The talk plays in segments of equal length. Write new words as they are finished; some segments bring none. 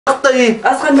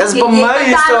sy is by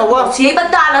my so.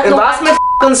 En waar is my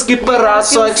f***ing skipper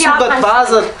so ek soek het waar is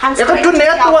het? Ek het toen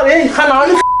net oor, hey, gaan nou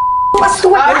nie ek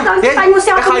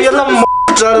ga julle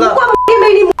julle.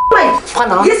 Gaan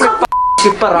nou nie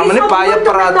skipper, maar nie baie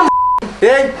praat.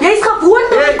 Hey, jy is gewoon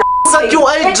sit jou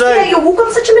uit, Jay. Hoekom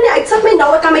sit jy my nie uit? Sit my nou,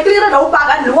 ek kan my klere nou pak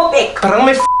en loop ek. Bring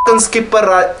my f***ing skipper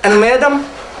uit. En madam,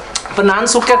 vanaan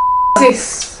soek ek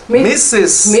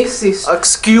Mrs.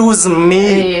 Excuse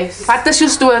me. Wat is jou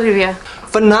story weer?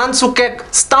 Vanaan soek ek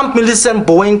stampmilies en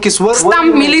boentjies, hoor.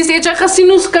 Stampmilies, het jy gesien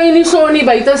hoe skyn nie so nie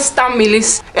buite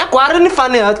stampmilies? Ek waar nie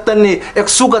van die hitte nie. Ek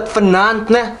soek het vanaan,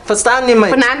 ne? Verstaan nie my?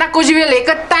 Vanaan dan kos jy weer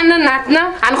lekker tanden nat, ne?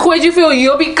 En gooi jy vir jou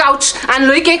hier op die couch. En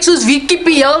looi kyk soos wie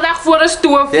kiepie heel dag voor 'n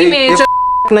stoofie, mense.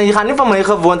 Nee, jy gaan nie van my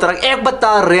gewoond raak. Ek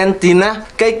betaal rent hier, ne?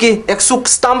 Kykie, ek soek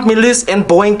stampmilies en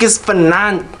boentjies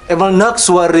vanaan. Ek wil niks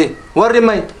worry. Worry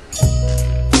my.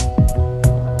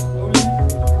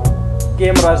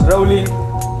 Cameras rolling.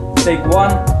 Take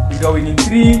one. We're going in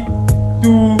 3,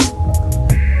 2.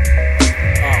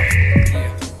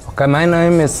 Okay, my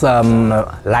name is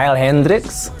Lyalle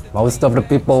Hendricks. Most of the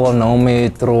people will know me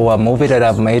through a movie that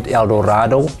I've made,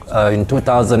 ELDORADO, in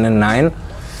 2009.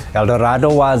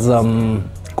 ELDORADO was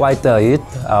quite a hit.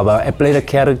 I played a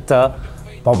character,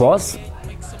 Boboss.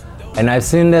 And I've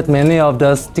seen that many of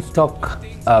those TikTok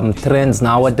trends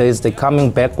nowadays, they're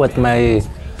coming back with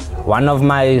one of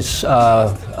my,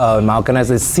 how can I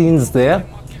say, scenes there.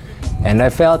 And I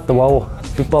felt, wow,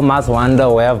 people must wonder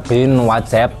where I've been,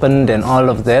 what's happened, and all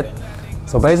of that.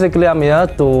 So basically, I'm here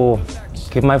to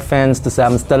give my fans to say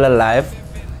I'm still alive.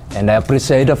 And I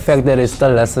appreciate the fact that they're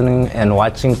still listening and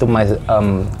watching to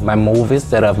my movies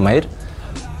that I've made.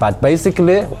 But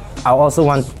basically, I also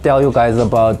want to tell you guys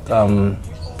about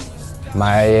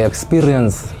my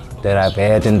experience that I've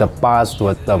had in the past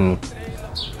with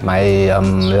my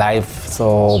life.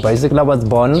 So basically, I was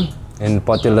born in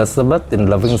Port Elizabeth in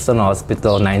Livingston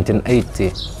Hospital,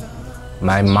 1980.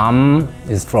 My mom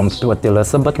is from Port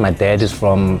Elizabeth. My dad is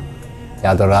from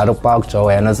ELDORADO Park,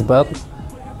 Johannesburg.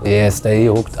 Yes, they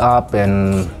hooked up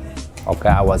and okay,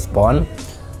 I was born.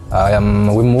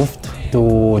 We moved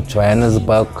to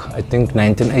Johannesburg, I think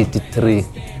 1983.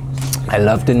 I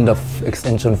lived in the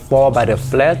extension 4 by the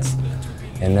flats.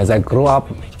 And as I grew up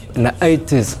in the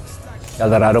 80s,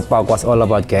 ELDORADO Park was all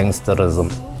about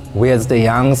gangsterism. We as the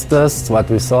youngsters, what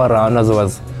we saw around us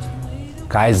was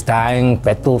guys dying,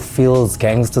 battlefields,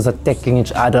 gangsters attacking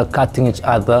each other, cutting each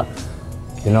other,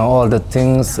 you know, all the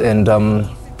things. And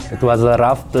it was a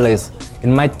rough place.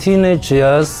 In my teenage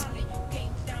years,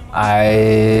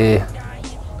 how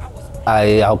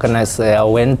can I say, I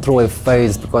went through a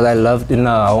phase because I lived in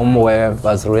a home where it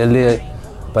was really a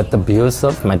bit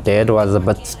abusive. My dad was a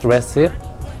bit stressy.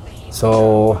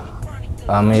 So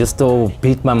he used to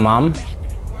beat my mom.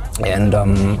 And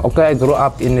okay, I grew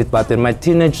up in it, but in my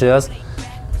teenage years,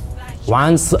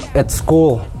 once at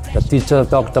school, the teacher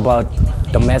talked about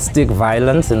domestic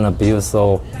violence and abuse.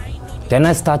 So then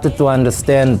I started to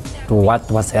understand what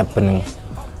was happening.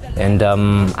 And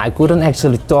I couldn't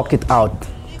actually talk it out.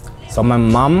 So my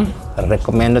mom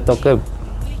recommended, okay,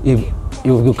 if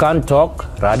you can't talk,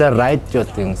 rather write your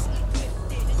things.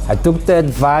 I took the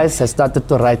advice, I started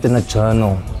to write in a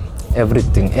journal,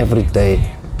 everything, every day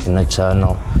in a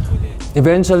journal.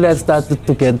 Eventually I started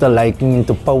to get the liking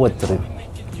into poetry.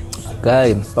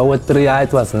 Okay, poetry,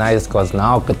 it was nice because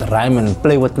now I could rhyme and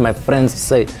play with my friends,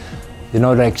 say, you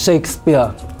know, like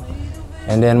Shakespeare.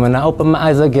 And then when I opened my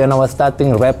eyes again, I was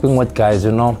starting rapping with guys,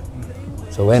 you know.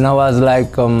 So when I was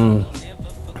like,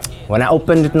 when I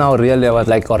opened it now, really, I was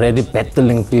like already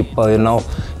battling people, you know.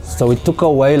 So it took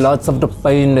away lots of the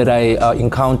pain that I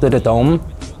encountered at home.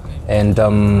 And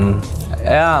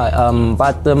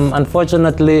but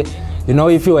unfortunately, you know,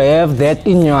 if you have that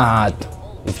in your heart,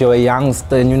 if you're a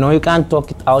youngster and you know you can't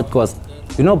talk it out, because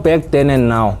you know back then and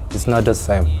now it's not the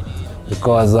same.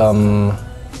 Because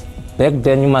back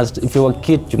then if you're a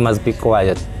kid, you must be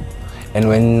quiet. And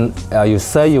when you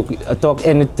say you talk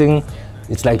anything,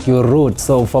 it's like you're rude.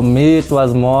 So for me, it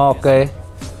was more, okay,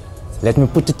 let me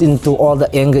put it into all the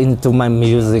anger into my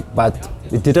music, but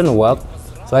it didn't work.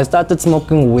 So I started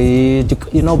smoking weed,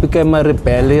 you know, became a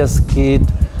rebellious kid.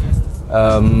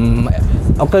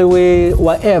 Okay, we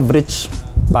were average,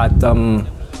 but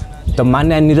the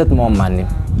money, I needed more money.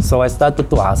 So I started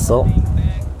to hustle.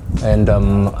 And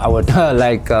I would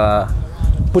like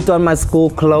put on my school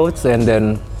clothes, and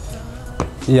then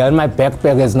yeah, in my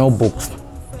backpack there's no books.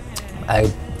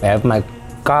 I have my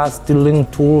car stealing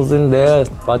tools in there.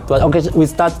 But okay, we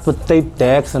started to tape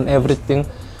decks and everything.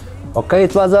 Okay,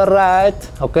 it was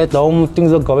alright. Okay, the home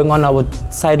things were going on. I would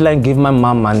sideline give my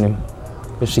mom money.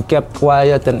 But she kept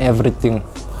quiet and everything.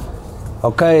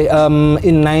 Okay,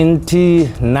 in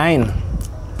 99,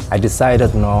 I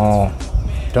decided no,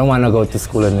 don't want to go to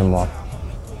school anymore.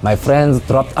 My friends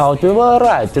dropped out, we were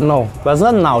right, you know, it was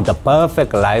not now the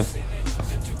perfect life.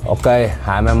 Okay,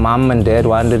 my mom and dad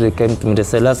one day they came to me, they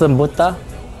said, listen, Buddha,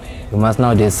 you must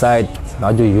now decide,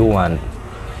 what do you want?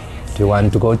 Do you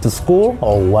want to go to school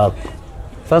or work?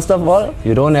 First of all,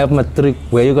 you don't have matric,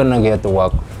 where you gonna get to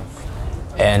work?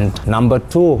 And number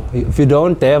two, if you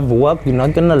don't have work, you're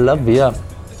not gonna live here.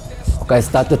 Okay, I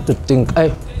started to think,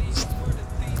 hey,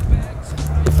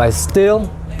 if I steal,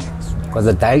 because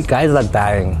the guys are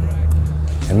dying,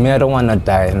 and me, I don't wanna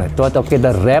die. And I thought, okay,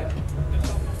 the rap,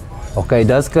 okay,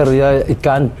 this career, it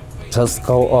can't just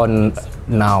go on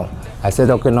now. I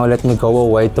said, okay, now let me go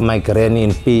away to my granny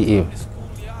in PE.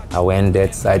 I went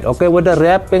that side. Okay, with the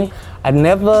rapping, I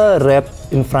never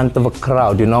rapped in front of a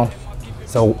crowd, you know.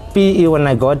 So PE, when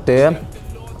I got there,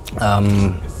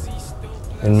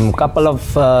 in a couple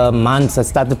of months, I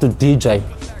started to DJ.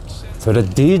 So the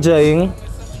DJing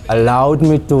allowed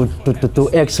me to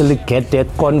actually get that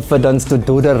confidence to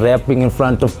do the rapping in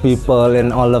front of people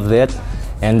and all of that.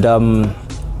 And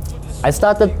I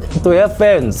started to have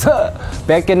fans.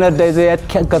 Back in the days, they had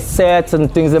cassettes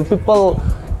and things, and people,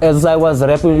 as I was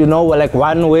rapping, you know, like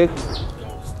 1 week,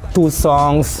 2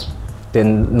 songs,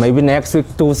 then maybe next week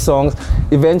 2 songs.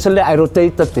 Eventually, I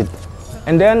rotated it.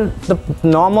 And then the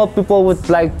normal people would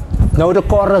like, know the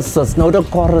choruses.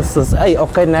 Hey,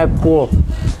 okay, now cool.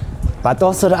 But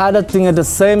also the other thing, at the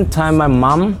same time, my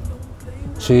mom,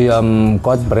 she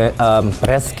got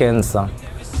breast cancer.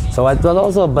 So it was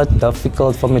also a bit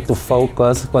difficult for me to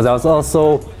focus, because I was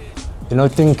also, you know,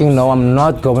 thinking, no, I'm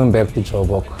not going back to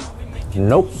Joburg.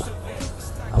 Nope.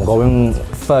 I'm going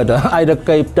further, either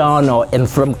Cape Town and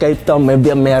from Cape Town,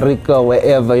 maybe America,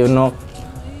 wherever, you know.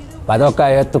 But okay, I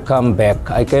had to come back.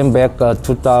 I came back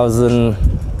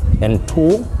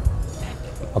 2002.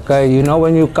 Okay, you know,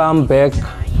 when you come back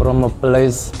from a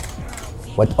place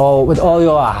with all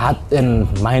your heart and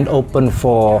mind open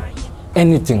for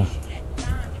anything,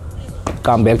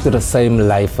 come back to the same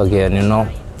life again, you know.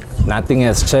 Nothing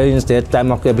has changed that time.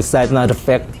 Okay, besides now the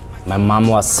fact my mom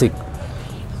was sick.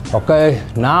 Okay,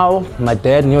 now my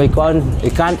dad knew he can't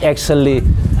actually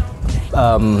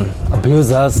abuse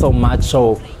her so much,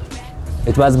 so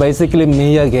it was basically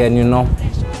me again, you know.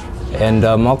 And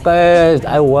okay,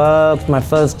 I worked. My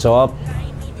first job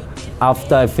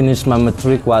after I finished my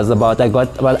matric was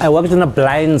I worked in a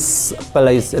blinds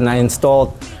place, and I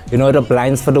installed, you know, the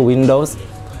blinds for the windows.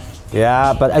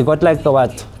 Yeah, but I got like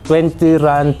what, 20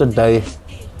 rand a day.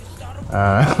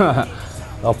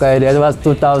 Okay, that was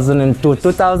 2002.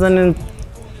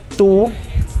 2002,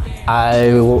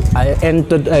 I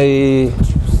entered a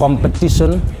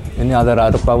competition in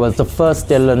ELDORADO. It was the first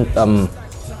talent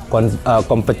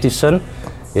competition.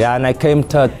 Yeah, and I came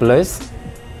 3rd place.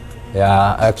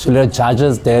 Yeah, actually the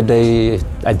judges there,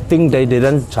 I think they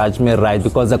didn't judge me right,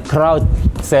 because the crowd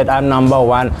said I'm number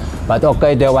 1. But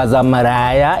okay, there was a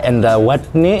Mariah and a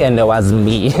Whitney, and there was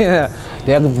me.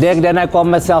 Then I called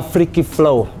myself Freaky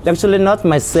Flow. Actually not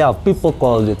myself, people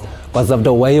called it, because of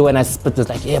the way when I spit, it's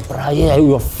like, yeah, bro, yeah,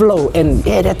 your flow, and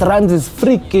yeah, that rhymes is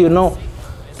freaky, you know.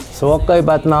 So okay,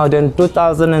 but now then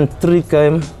 2003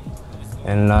 came,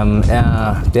 and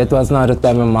that was not the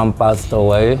time my mom passed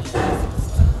away.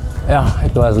 Yeah,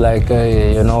 it was like,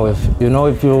 you know,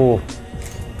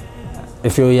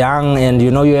 if you're young and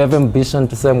you know you have ambition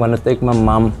to say, I'm gonna take my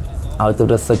mom out of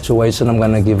the situation, I'm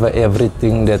gonna give her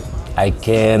everything that I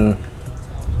can.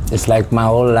 It's like my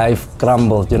whole life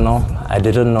crumbled, you know. I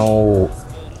didn't know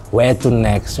where to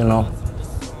next, you know.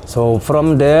 So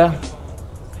from there,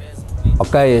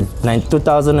 okay, in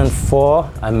 2004,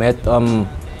 I met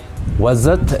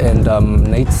Wizard and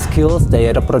Nate Skills. They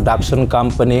had a production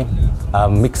company,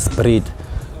 Mixed Breed.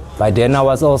 By then I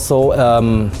was also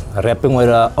rapping with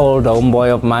an old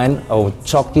homeboy of mine,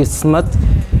 Chucky Smith.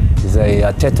 He's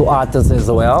a tattoo artist as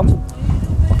well.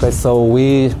 Okay, so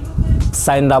we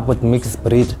signed up with Mixed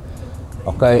Breed.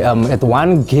 Okay, at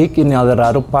one gig in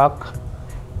ELDORADO Park,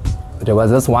 there was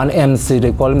this one MC,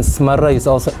 they call him Smurra. He's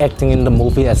also acting in the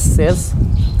movie Assess.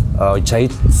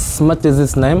 Jade Smith is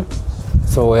his name.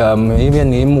 So me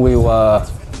and him, we were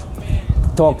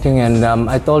talking, and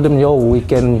I told him, yo, we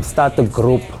can start a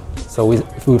group. So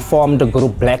we formed the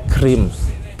group Black Cream,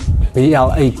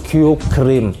 BLAQ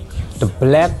Cream. The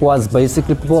black was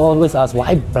basically, people always ask,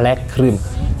 why black cream?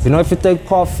 You know, if you take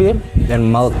coffee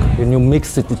and milk, when you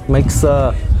mix it,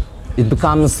 it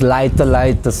becomes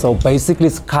lighter. So basically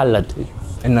it's colored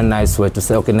in a nice way to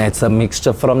say, okay, now it's a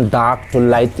mixture from dark to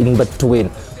light in between,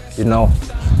 you know.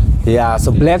 Yeah,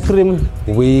 so Black Cream,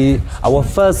 our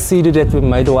first CD that we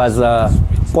made was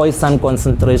Khoisan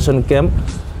concentration camp.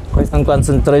 Khoisan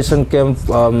concentration camp,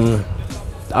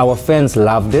 our fans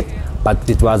loved it, but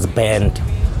it was banned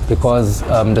because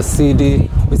the CD,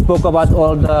 we spoke about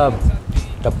all the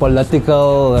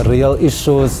political real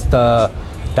issues, the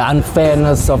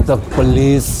unfairness of the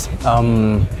police,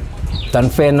 the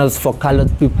unfairness for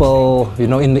colored people, you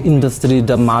know, in the industry,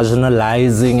 the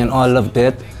marginalizing and all of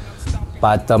that.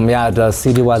 But yeah, the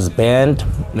CD was banned,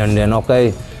 and then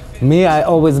okay, me, I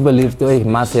always believed, hey,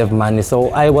 must have money. So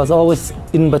I was always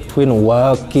in between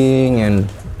working,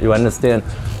 and you understand.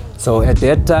 So at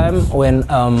that time, when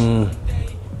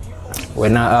we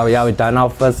done our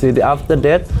first CD, after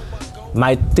that,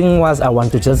 my thing was I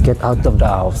want to just get out of the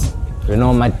house. You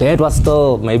know, my dad was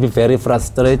still maybe very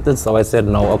frustrated, so I said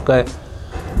no. Okay,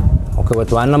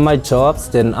 with one of my jobs.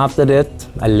 Then after that,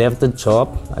 I left the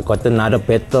job. I got another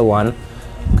better one.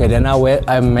 Okay, then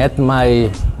I met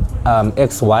my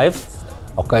ex-wife.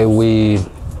 Okay, we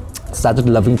started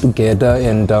living together,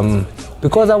 and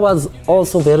because I was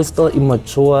also very still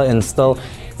immature and still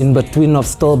in between of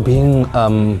still being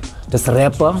this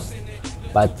rapper,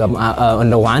 but on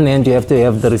the one hand you have to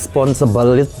have the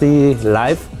responsibility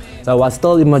life. So I was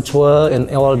still immature and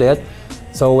all that.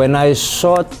 So when I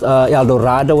shot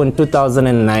ELDORADO in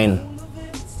 2009,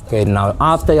 okay, now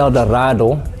after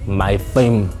ELDORADO, my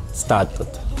fame started.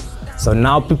 So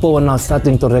now people were now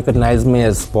starting to recognize me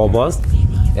as Boboss.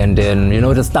 And then, you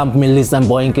know, the stamp millies and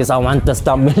boinkies, I want the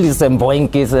stamp millies and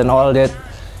boinkies and all that.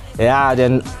 Yeah,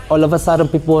 then all of a sudden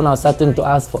people were now starting to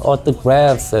ask for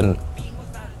autographs, and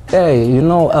hey, you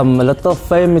know, a little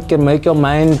fame, it can make your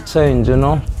mind change, you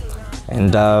know.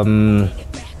 And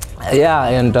yeah,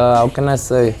 and how can I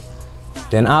say?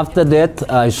 Then after that,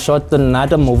 I shot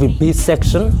another movie, B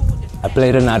Section. I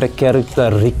played another character,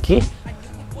 Ricky.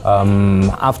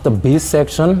 After B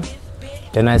Section,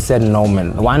 then I said, no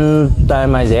man. One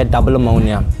time I had double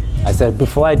pneumonia. I said,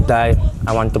 before I die,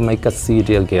 I want to make a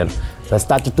CD again. So I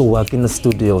started to work in the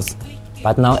studios.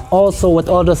 But now also with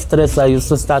all the stress, I used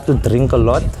to start to drink a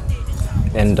lot.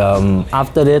 And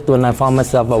after that, when I found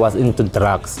myself, I was into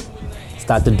drugs.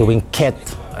 Started doing cat.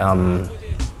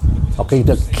 Okay,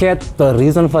 the cat, the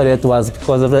reason for that was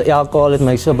because of the alcohol, it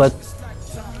makes you, but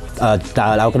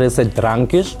how can I say,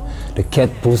 drunkish. The cat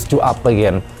boosts you up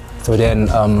again. So then,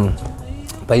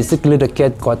 basically the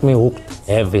cat got me hooked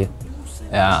heavy.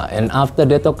 Yeah, and after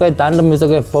that, okay, done the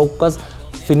music, I focused,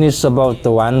 finished about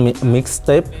the one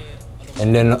mixtape.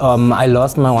 And then I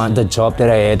lost the job that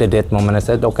I had at that moment. I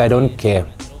said, okay, I don't care.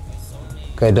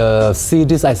 Okay, the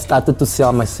CDs, I started to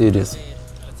sell my CDs.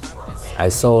 I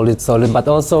sold it, but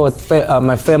also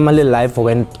my family life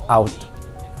went out.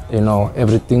 You know,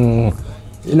 everything,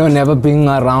 you know, never being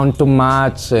around too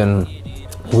much, and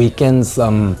weekends,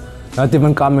 not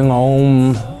even coming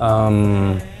home.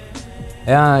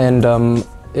 Yeah, and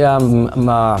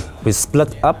we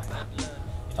split up.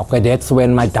 Okay, that's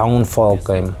when my downfall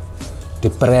came.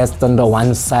 Depressed on the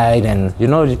one side, and you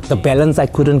know, the balance, I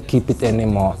couldn't keep it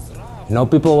anymore. You know,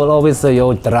 people will always say,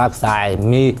 yo, drugs, I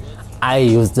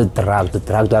use the drug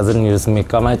doesn't use me.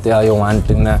 Come, I tell you one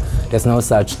thing, there's no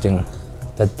such thing.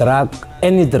 The drug,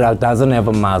 any drug doesn't have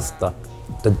a master.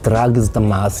 The drug is the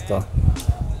master.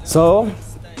 So,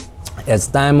 as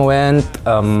time went,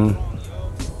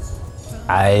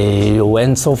 I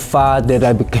went so far that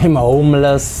I became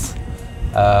homeless.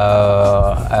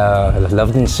 I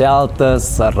lived in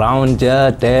shelters around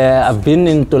here, there. I've been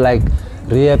into like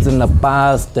rehabs in the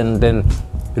past, and then,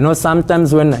 you know,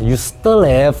 sometimes when you still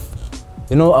have,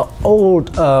 you know, an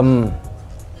old,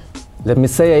 let me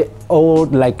say,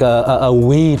 old, like a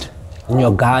weed in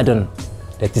your garden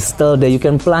that is still there. You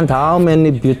can plant how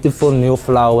many beautiful new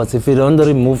flowers. If you don't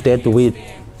remove that weed,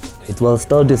 it will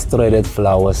still destroy that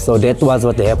flowers. So that was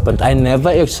what happened. I never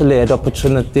actually had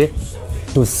opportunity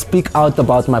to speak out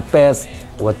about my past,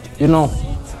 what, you know.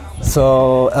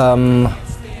 So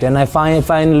then I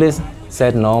finally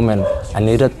said, no man, I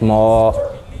needed more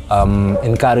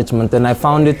encouragement, and I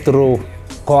found it through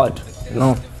God, you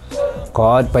know.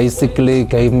 God basically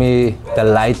gave me the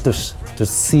light to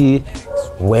see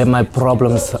where my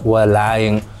problems were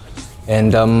lying.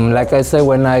 And like I said,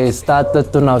 when I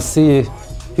started to now see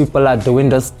people are doing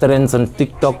those trends on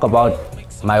TikTok about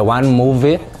my one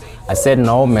movie, I said,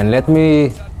 no man, let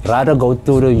me rather go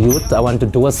to the youth. I want to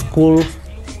do a school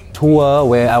tour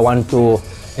where I want to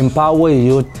empower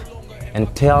youth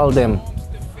and tell them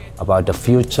about the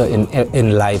future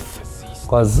in life.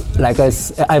 Because like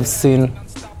I've seen,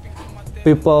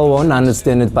 people won't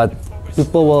understand it, but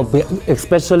people will be,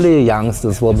 especially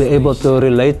youngsters, will be able to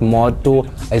relate more to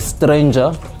a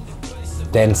stranger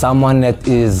than someone that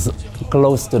is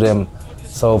close to them.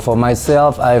 So for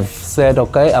myself, I've said,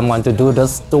 okay, I'm going to do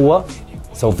this tour.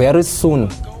 So very soon,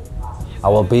 I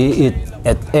will be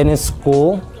at any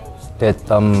school that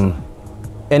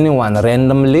anyone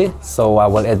randomly. So I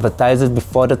will advertise it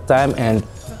before the time, and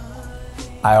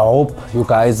I hope you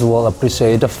guys will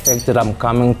appreciate the fact that I'm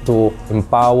coming to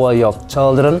empower your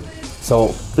children.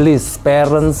 So please,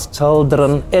 parents,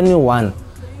 children, anyone,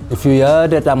 if you hear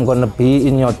that I'm gonna be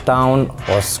in your town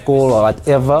or school or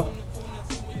whatever,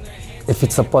 if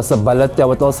it's a possibility, I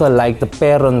would also like the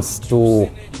parents to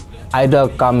either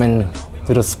come in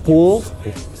to the school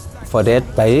for that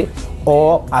day,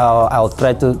 or I'll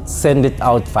try to send it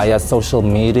out via social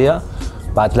media.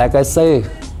 But like I say,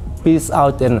 peace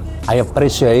out, and I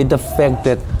appreciate the fact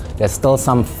that there's still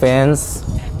some fans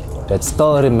that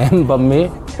still remember me,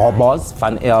 Boboss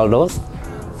van ELDOS.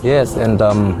 Yes, and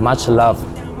much love.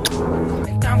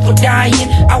 Time for dying,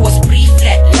 I was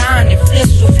pre-flatlining,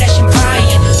 flips were flashing by,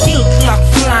 still clock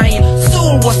flying,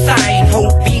 soul was sighing,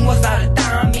 hoping was out of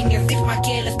timing, as if my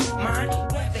careless mind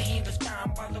was the hand of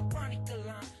time by the chronicle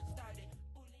line.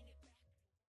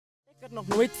 Ik nog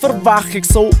nooit verwacht, ik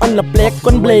zo aan de plek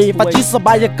kon blijven. Wat je zo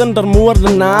bij je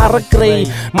kindermoordenaren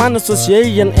kreeg. Mannen zoals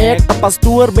jij en ik, de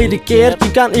pastoor bij de kerk,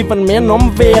 die kan even meer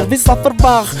omweer. Wie zal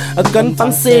verwacht, een kind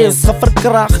van 6,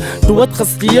 verkracht,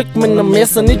 doodgesteekt met een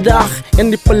mes in die dag. En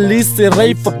die politie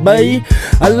rijdt voorbij.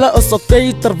 Hulle is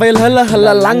oké, terwijl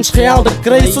hulle lunchgelden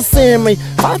krijgt. Ze sê my,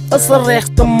 wat is een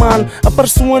rechte man? Een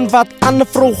persoon wat aan de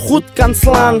vrouw goed kan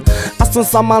slaan. Als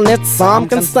ons allemaal net samen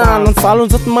kan staan, dan zal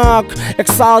ons het maken. Ik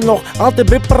zal nog altijd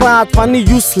bij praat van die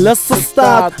useless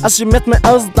staat. Als je met me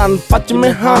is, dan vat je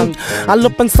mijn hand. Al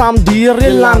lopen samen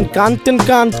dierenland, kant in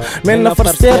kant. Met een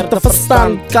versterkte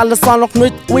verstand, alles zal nog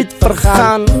nooit ooit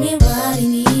vergaan.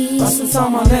 Als ons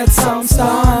allemaal net samen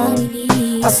staan,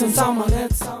 als ons allemaal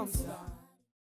net samen staan.